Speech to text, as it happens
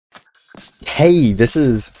Hey, this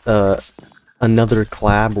is another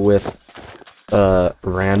collab with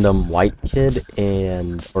random white kid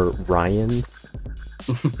or Ryan.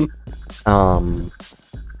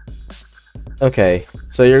 Okay,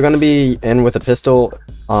 so you're gonna be in with a pistol,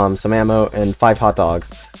 some ammo, and 5 hot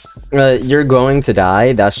dogs. You're going to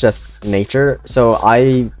die. That's just nature. So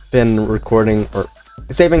I've been recording or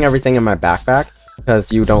saving everything in my backpack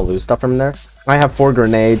because you don't lose stuff from there. I have 4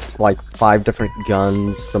 grenades, like 5 different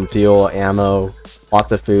guns, some fuel, ammo,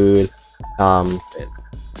 lots of food.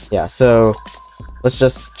 Yeah, so let's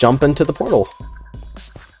just jump into the portal.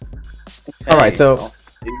 Okay, Alright, so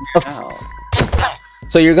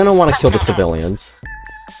you're gonna want to kill the civilians.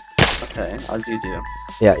 okay, as you do.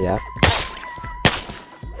 Yeah.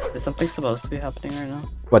 Is something supposed to be happening right now?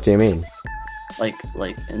 What do you mean? Like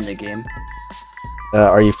in the game?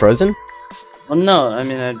 Are you frozen? Well, no, I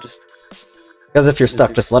mean, I just... Because if you're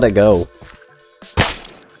stuck, just let it go.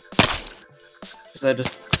 Cause I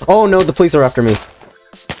just... Oh no, the police are after me.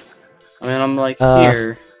 I mean, I'm like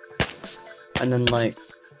here. And then like...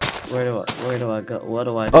 Where do I go? What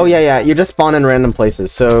do I do? Oh yeah, you just spawn in random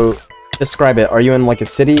places, so... Describe it. Are you in like a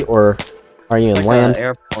city, or are you in like land? An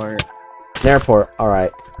airport. An airport,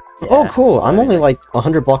 alright. Yeah, Oh cool, I'm only like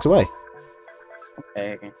 100 blocks away.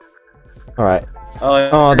 Okay. Alright.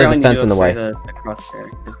 Oh, there's a fence in the way.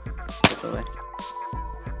 This way.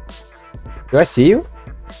 Do I see you?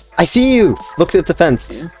 I see you! Look at the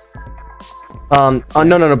fence. Yeah. Oh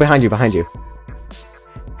no, behind you.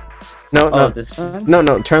 No, This one?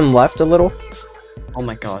 no, turn left a little. Oh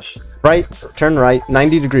my gosh. Right, turn right,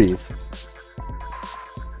 90 degrees.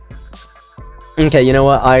 Okay, you know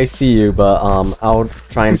what? I see you, but I'll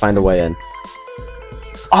try and find a way in.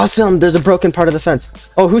 Awesome! There's a broken part of the fence.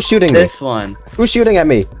 Oh, who's shooting me? This one. Who's shooting at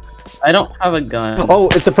me? I don't have a gun. Oh,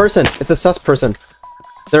 it's a person. It's a sus person.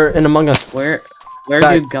 They're in among us. Where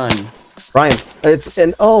Back. you gun? Ryan, it's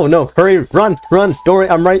in. Oh no! Hurry! Run! Don't worry,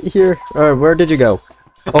 I'm right here. Where did you go?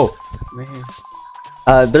 Oh. Right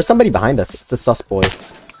here. There's somebody behind us. It's a sus boy.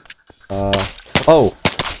 Oh,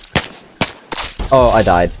 I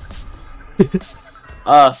died.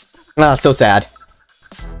 So sad.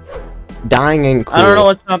 Dying ain't cool. I don't know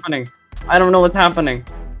what's happening.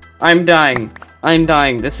 I'm dying.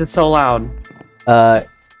 This is so loud.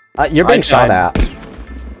 You're being shot at.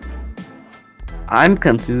 I'm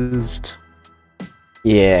confused.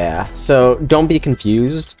 Yeah, so don't be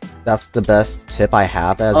confused. That's the best tip I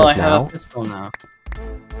have as of I now. have a pistol now.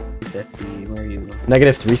 50, where are you?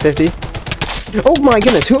 Negative 350? Oh my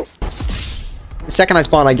goodness, who? The second I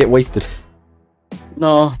spawn, I get wasted.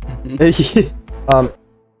 No. Get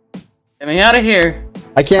me out of here.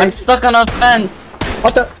 I can't. I'm stuck on a fence.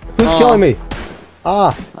 What the? Who's killing me?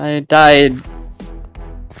 Ah. I died.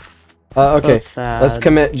 Okay. So sad. Let's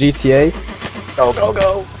commit GTA. Go.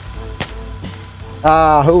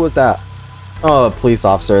 Who was that? Oh, a police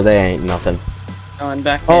officer. They ain't nothing. Going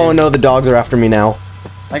back. Oh no, the dogs are after me now.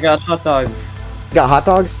 I got hot dogs. You got hot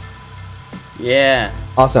dogs? Yeah.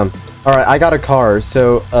 Awesome. Alright, I got a car,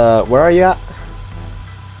 so, where are you at?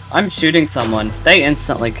 I'm shooting someone. They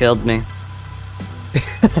instantly killed me.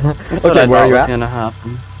 Okay, where are you at? Gonna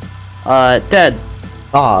happen. Dead.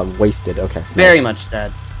 Ah, wasted, okay. Very Nice. much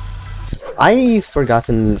dead. I've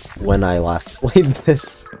forgotten when I last played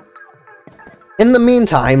this. In the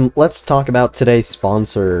meantime, let's talk about today's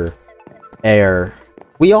sponsor, air.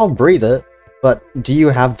 We all breathe it, but do you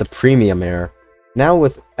have the premium air? Now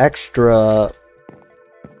with extra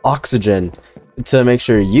oxygen to make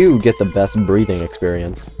sure you get the best breathing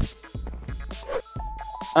experience.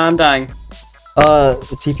 I'm dying.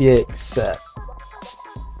 TPA set.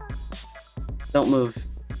 Don't move.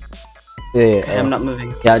 Yeah, Okay, I'm not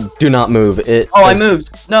moving. Yeah, do not move. I moved.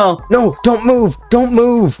 No. No, don't move. Don't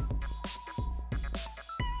move.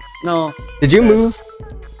 No. Did you move?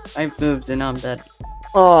 I moved and now I'm dead.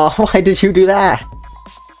 Oh, why did you do that?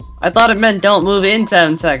 I thought it meant don't move in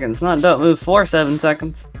 7 seconds, not don't move for 7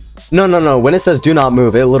 seconds. No. When it says do not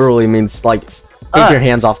move, it literally means, like, take your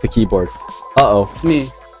hands off the keyboard. Uh-oh. It's me.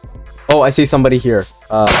 Oh, I see somebody here.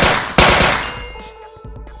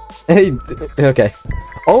 Hey, okay.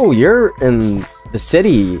 Oh, you're in the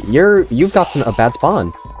city. You've gotten a bad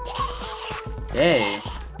spawn. Yay.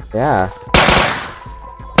 Yeah.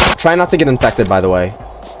 Try not to get infected, by the way.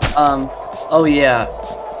 Oh yeah.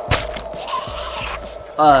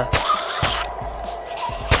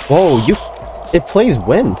 Whoa, it plays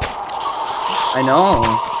wind. I know.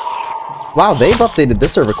 Wow, they've updated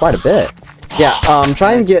this server quite a bit. Yeah,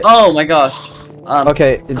 try and get... Oh my gosh.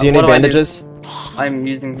 Okay, do you need bandages? I'm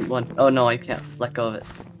using one. Oh no, I can't let go of it.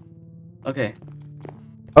 Okay.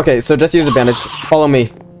 Okay, so just use a bandage. Follow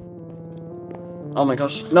me. Oh my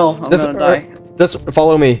gosh. No, I'm gonna die. Just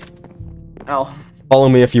follow me. Ow. Follow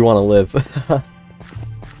me if you want to live.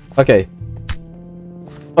 Okay.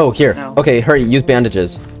 Oh, here. Ow. Okay, hurry. Use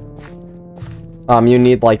bandages. You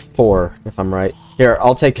need like 4, if I'm right. Here,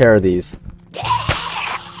 I'll take care of these.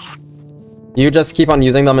 You just keep on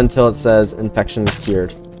using them until it says infection cured.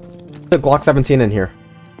 The Glock 17 in here.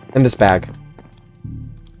 In this bag.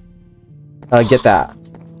 Get that.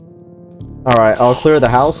 Alright, I'll clear the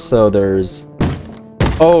house, so there's...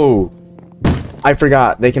 Oh! I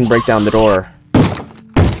forgot, they can break down the door.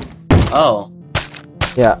 Oh.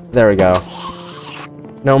 Yeah, there we go.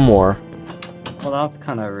 No more. Well, that's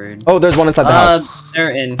kind of rude. Oh, there's one inside the house.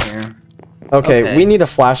 They're in here. Okay, we need a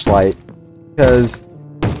flashlight. Because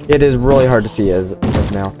it is really hard to see as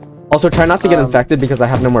of now. Also, try not to get infected because I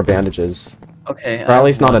have no more bandages. Okay. Or at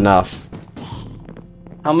least not enough.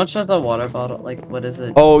 How much is a water bottle? Like, what is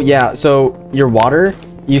it? Oh, yeah, so your water,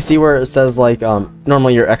 you see where it says, like,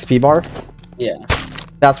 normally your XP bar? Yeah.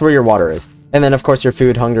 That's where your water is. And then, of course, your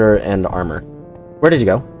food, hunger, and armor. Where did you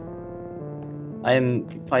go?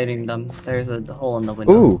 I'm fighting them. There's a hole in the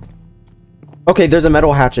window. Ooh. Okay, there's a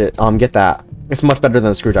metal hatchet. Get that. It's much better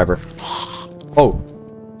than a screwdriver. Oh.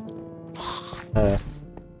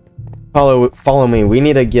 Follow me. We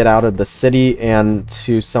need to get out of the city and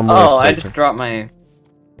to somewhere Oh, safer. I just dropped my...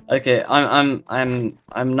 Okay, I'm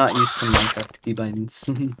not used to Minecraft keybinds.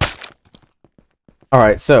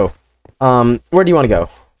 Alright, so, where do you want to go?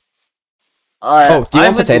 Oh, do you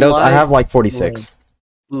want potatoes? I have like 46.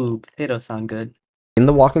 Ooh, potatoes sound good. In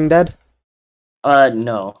The Walking Dead?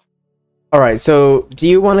 No. Alright, so, do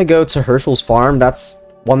you want to go to Herschel's farm? That's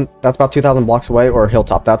about 2,000 blocks away, or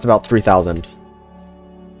Hilltop? That's about 3,000.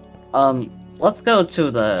 Let's go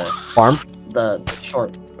to the... Farm? The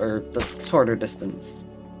shorter distance.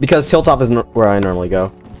 Because Hilltop is where I normally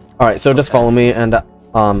go. Alright, so just follow me, and,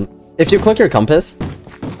 if you click your compass,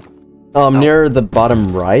 near the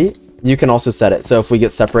bottom right, you can also set it. So if we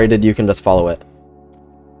get separated, you can just follow it.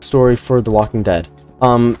 Story for The Walking Dead.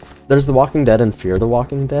 There's The Walking Dead and Fear the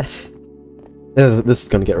Walking Dead. This is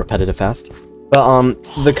gonna get repetitive fast. But,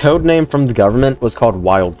 the code name from the government was called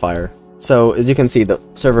Wildfire. So, as you can see, the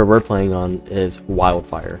server we're playing on is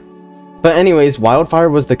Wildfire. But anyways, Wildfire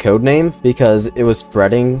was the code name because it was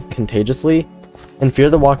spreading contagiously. In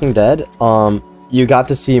Fear the Walking Dead, you got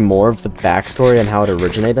to see more of the backstory and how it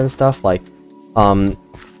originated and stuff. Like,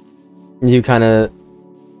 you kind of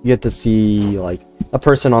get to see, like, a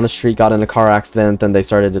person on the street got in a car accident, then they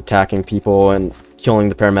started attacking people and killing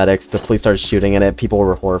the paramedics. The police started shooting at it. People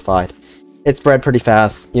were horrified. It spread pretty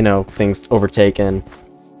fast, you know, things overtaken.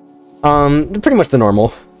 Pretty much the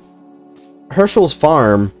normal. Herschel's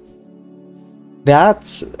farm,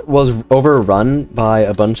 that was overrun by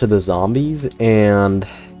a bunch of the zombies, and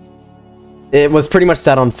it was pretty much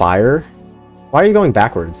set on fire. Why are you going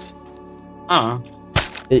backwards?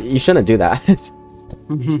 You shouldn't do that.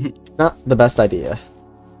 Not the best idea.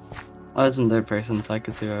 I was in third person, so I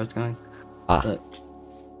could see where I was going. But...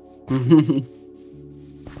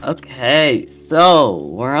 Okay, so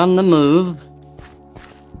we're on the move.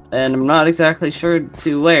 And I'm not exactly sure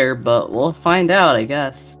to where, but we'll find out, I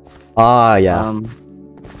guess. Yeah.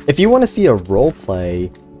 If you want to see a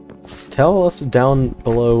roleplay, tell us down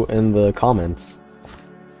below in the comments.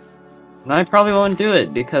 And I probably won't do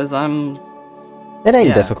it because I'm... It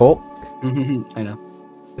ain't difficult. I know.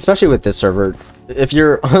 Especially with this server. If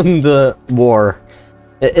you're on the war,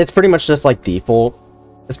 it's pretty much just like default.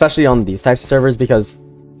 Especially on these types of servers because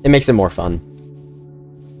it makes it more fun.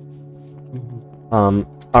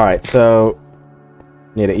 Alright, so...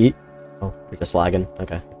 Need to eat? Oh, you're just lagging.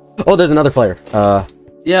 Okay. Oh, there's another player.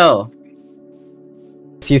 Yo.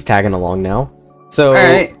 He's tagging along now. So,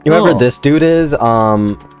 right, whoever cool. this dude is,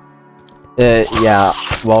 yeah,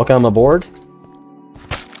 welcome aboard.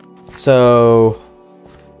 So...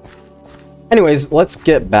 Anyways, let's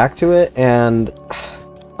get back to it, and...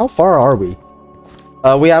 How far are we?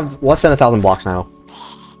 We have less than 1,000 blocks now.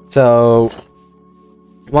 So...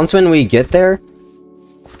 Once when we get there...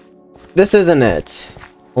 This isn't it.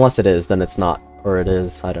 Unless it is, then it's not. Or it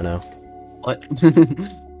is, I don't know. What?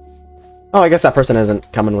 Oh, I guess that person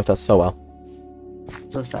isn't coming with us so well.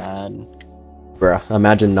 So sad. Bruh,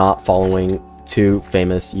 imagine not following 2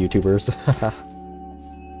 famous YouTubers.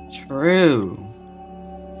 True.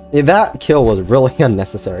 Yeah, that kill was really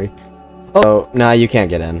unnecessary. Oh, nah, you can't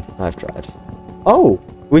get in. I've tried. Oh,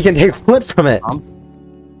 we can take wood from it.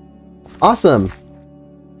 Awesome.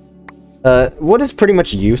 Wood is pretty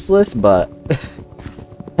much useless, but...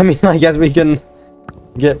 I mean, I guess we can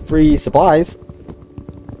get free supplies.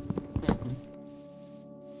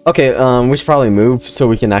 Okay, we should probably move so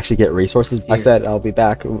we can actually get resources. Here. I said I'll be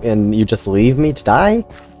back, and you just leave me to die?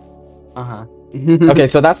 Uh-huh. Okay,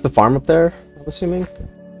 so that's the farm up there, I'm assuming?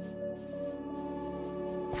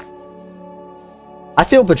 I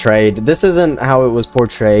feel betrayed. This isn't how it was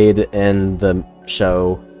portrayed in the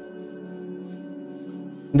show.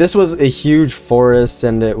 This was a huge forest,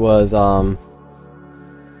 and it was,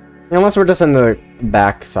 unless we're just in the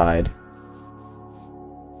back side.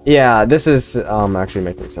 Yeah, this is, actually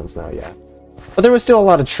making sense now, yeah. But there was still a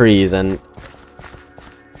lot of trees, and...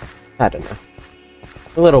 I don't know.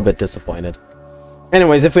 A little bit disappointed.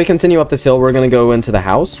 Anyways, if we continue up this hill, we're gonna go into the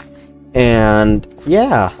house. And,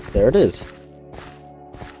 yeah, there it is.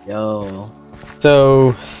 Yo.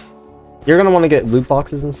 So, you're gonna want to get loot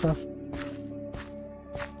boxes and stuff.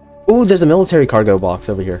 Ooh, there's a military cargo box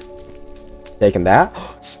over here. Taking that.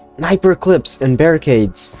 Sniper clips and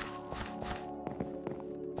barricades.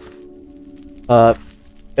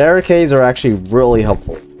 Barricades are actually really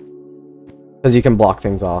helpful. Because you can block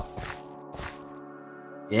things off.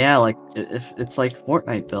 Yeah, like, it's like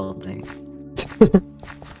Fortnite building.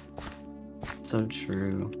 So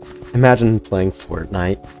true. Imagine playing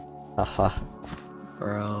Fortnite. Haha.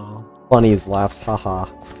 Bro. Bunnies laughs, haha.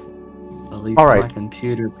 At least Alright. my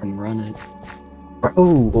computer can run it. Bro,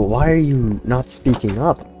 why are you not speaking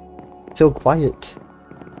up? So quiet.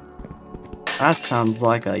 That sounds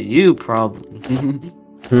like a you problem.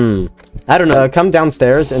 I don't know, come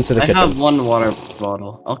downstairs into the I kitchen. have one water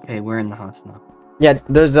bottle. Okay, we're in the house now. Yeah,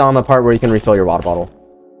 there's the part where you can refill your water bottle.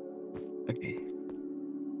 Okay.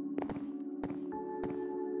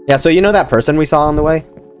 Yeah, so you know that person we saw on the way?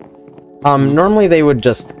 Normally they would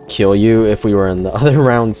just kill you if we were in the other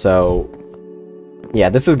round, so... Yeah,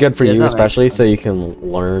 this is good for Yeah, you, that especially, makes so you can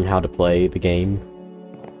learn how to play the game.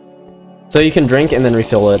 So you can drink and then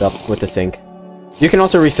refill it up with the sink. You can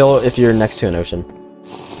also refill it if you're next to an ocean.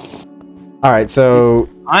 Alright, so...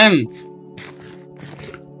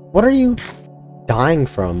 What are you dying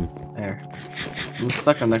from? There. I'm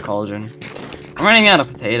stuck in the cauldron. I'm running out of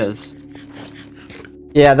potatoes.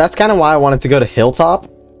 Yeah, that's kind of why I wanted to go to Hilltop.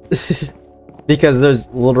 Because there's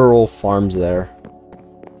literal farms there.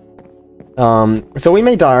 So we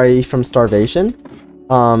may die from starvation.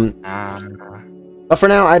 But for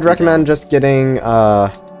now, I'd recommend just getting,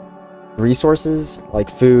 resources, like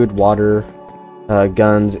food, water,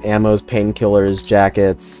 guns, ammos, painkillers,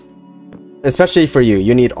 jackets. Especially for you,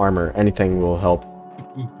 you need armor. Anything will help.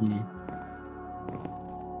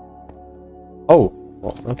 Oh,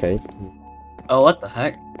 well, okay. Oh, what the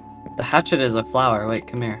heck? The hatchet is a flower. Wait,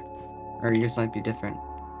 come here. Or yours might be different.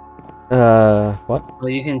 What? Well,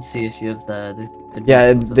 you can see if you have the Yeah,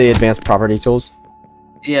 advanced ones the of- advanced property tools.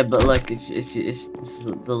 Yeah, but like if this is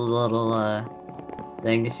the little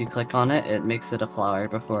thing, if you click on it, it makes it a flower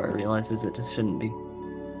before it realizes it just shouldn't be.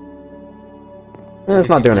 It's If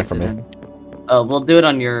not you doing it place for me. in. Oh, we'll do it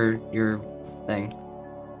on your thing.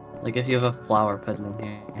 Like if you have a flower put in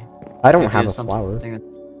here. I don't If you have a something flower. that's-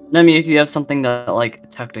 No, I mean if you have something that like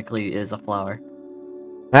technically is a flower.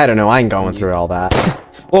 I don't know, I ain't going through all that.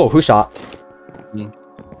 Whoa, who shot? Me.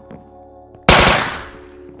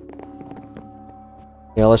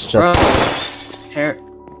 Yeah, let's just... Here.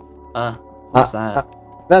 What's that?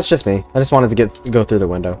 That's just me. I just wanted to go through the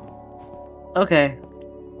window. Okay.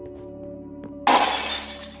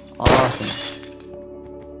 Awesome.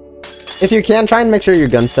 If you can, try and make sure your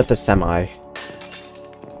gun's set to semi.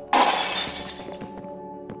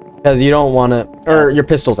 Because you don't want to... Or your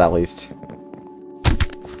pistols, at least.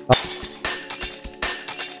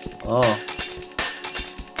 Oh.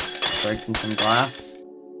 Breaking some glass.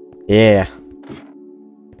 Yeah.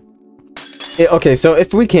 Okay, so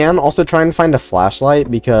if we can, also try and find a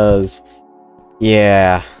flashlight, because...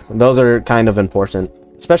 Yeah, those are kind of important.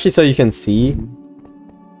 Especially so you can see.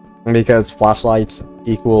 Because flashlights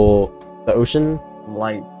equal the ocean.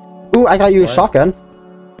 Lights. Ooh, I got you a What? shotgun.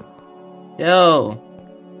 Yo!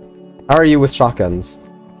 How are you with shotguns?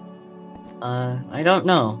 I don't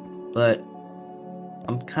know, but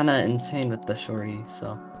I'm kinda insane with the shorty,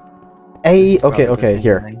 so... Hey, Probably the okay, same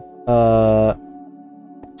here. thing.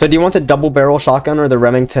 So do you want the double barrel shotgun or the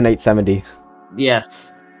Remington 870?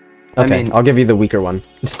 Yes. Okay, I mean, I'll give you the weaker one.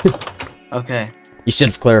 okay. You should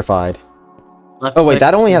have clarified. Left Oh wait, click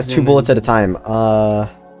that only to has 2 zoom bullets in. at a time.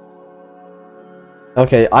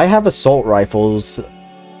 Okay, I have assault rifles.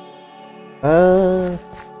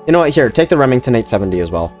 You know what? Here, take the Remington 870 as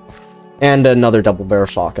well, and another double barrel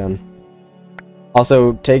shotgun.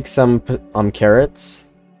 Also, take some carrots,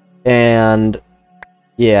 and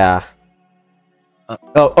yeah.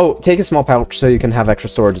 Oh, take a small pouch so you can have extra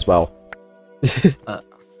storage as well.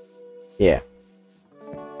 Yeah.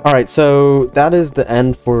 Alright, so that is the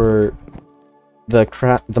end for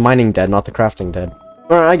the mining dead, not the crafting dead.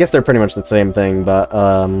 Well, I guess they're pretty much the same thing, but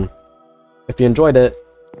if you enjoyed it,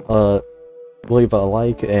 leave a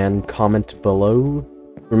like and comment below.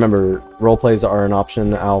 Remember, roleplays are an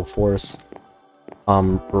option. I'll force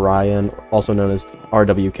Ryan, also known as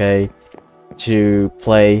RWK, to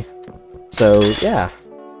play. So yeah,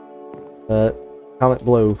 comment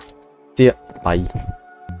below. See ya. Bye.